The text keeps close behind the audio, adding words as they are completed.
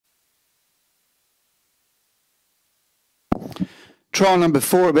Trial number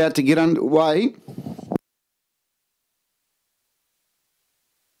 4 about to get underway.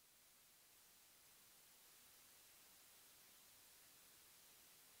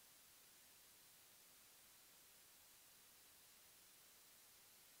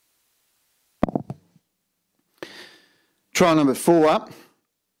 Trial number 4 up.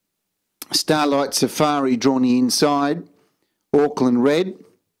 Starlight Safari drawn the inside. Auckland Red.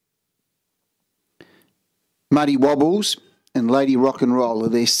 Muddy Wobbles and Lady Rock and Roller.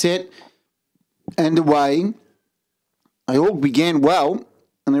 They're set and away. They all began well,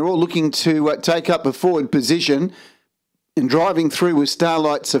 and they're all looking to take up a forward position. And driving through with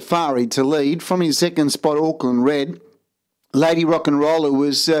Starlight Safari to lead. From his second spot, Auckland Red. Lady Rock and Roller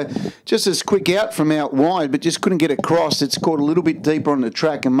was just as quick out from out wide, but just couldn't get across. It's caught a little bit deeper on the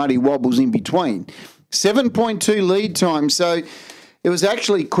track, and Muddy Wobbles in between. 7.2 lead time, so it was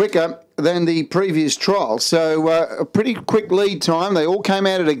actually quicker than the previous trial. So a pretty quick lead time. They all came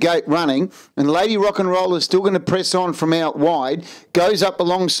out of the gate running, and Lady Rock and Roll is still going to press on from out wide. Goes up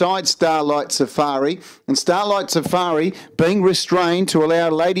alongside Starlight Safari, and Starlight Safari being restrained to allow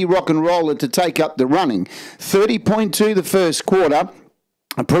Lady Rock and Roller to take up the running. 30.2 the first quarter.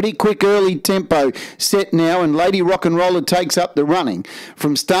 A pretty quick early tempo set now, and Lady Rock and Roller takes up the running.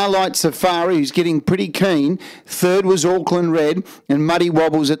 From Starlight Safari, who's getting pretty keen, third was Auckland Red, and Muddy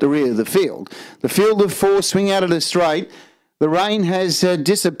Wobbles at the rear of the field. The field of 4 swing out of the straight. The rain has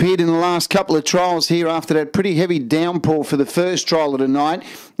disappeared in the last couple of trials here after that pretty heavy downpour for the first trial of the night.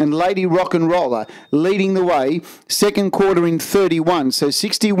 And Lady Rock and Roller leading the way, second quarter in 31. So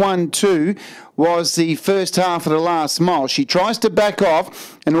 61.2 was the first half of the last mile. She tries to back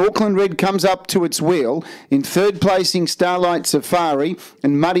off, and Auckland Red comes up to its wheel. In third placing, Starlight Safari,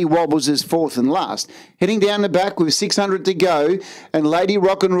 and Muddy Wobbles is fourth and last. Heading down the back with 600 to go, and Lady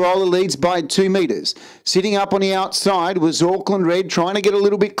Rock and Roller leads by 2 metres. Sitting up on the outside was Auckland Red, trying to get a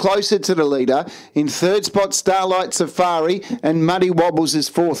little bit closer to the leader. In third spot, Starlight Safari, and Muddy Wobbles is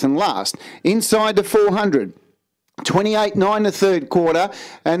fourth and last. Inside the 400. 28.9 the third quarter,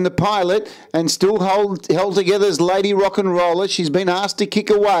 and the pilot, and still held together as Lady Rock and Roller. She's been asked to kick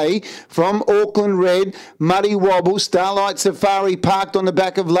away from Auckland Red. Muddy Wobble, Starlight Safari parked on the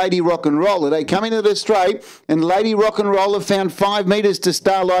back of Lady Rock and Roller. They come into the straight, and Lady Rock and Roller found 5 metres to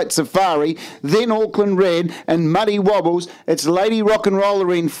Starlight Safari, then Auckland Red and Muddy Wobbles. It's Lady Rock and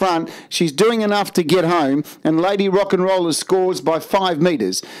Roller in front. She's doing enough to get home, and Lady Rock and Roller scores by 5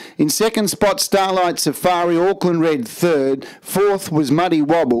 metres. In second spot, Starlight Safari, Auckland Red third, fourth was Muddy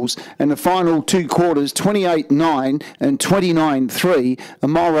Wobbles, and the final 2 quarters 28.9 and 29.3, a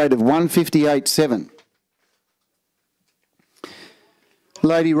mile rate of 158.7.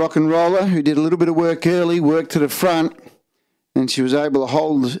 Lady Rock and Roller, who did a little bit of work early, worked to the front, and she was able to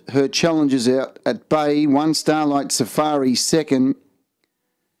hold her challengers out at bay. One Starlight Safari second,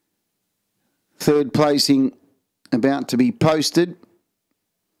 third placing about to be posted.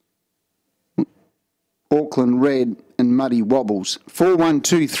 Auckland Red and Muddy Wobbles.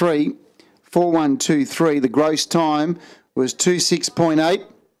 4.123. 4.123. The gross time was 26.8.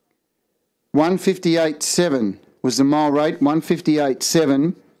 158.7 was the mile rate.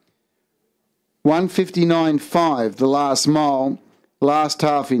 158.7. 159.5 the last mile. Last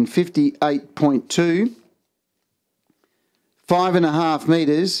half in 58.2. 5.5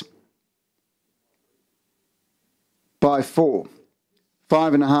 metres by 4.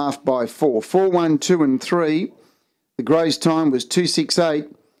 5.5 by 4. 4.12 and 3. The gross time was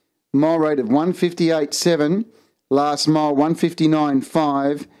 268. Mile rate of 158.7. Last mile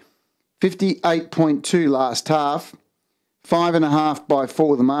 159.5. 58.2 last half. 5.5 by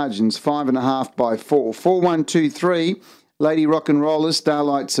 4 the margins. 5.5 by 4. 4.123. Lady Rock and Rollers,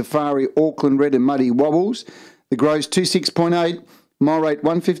 Starlight Safari, Auckland Red and Muddy Wobbles. The gross 26.8. Mile rate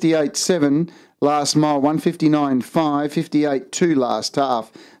 158.7. Last mile 159.5, 58.2 last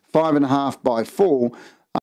half, 5.5 by 4.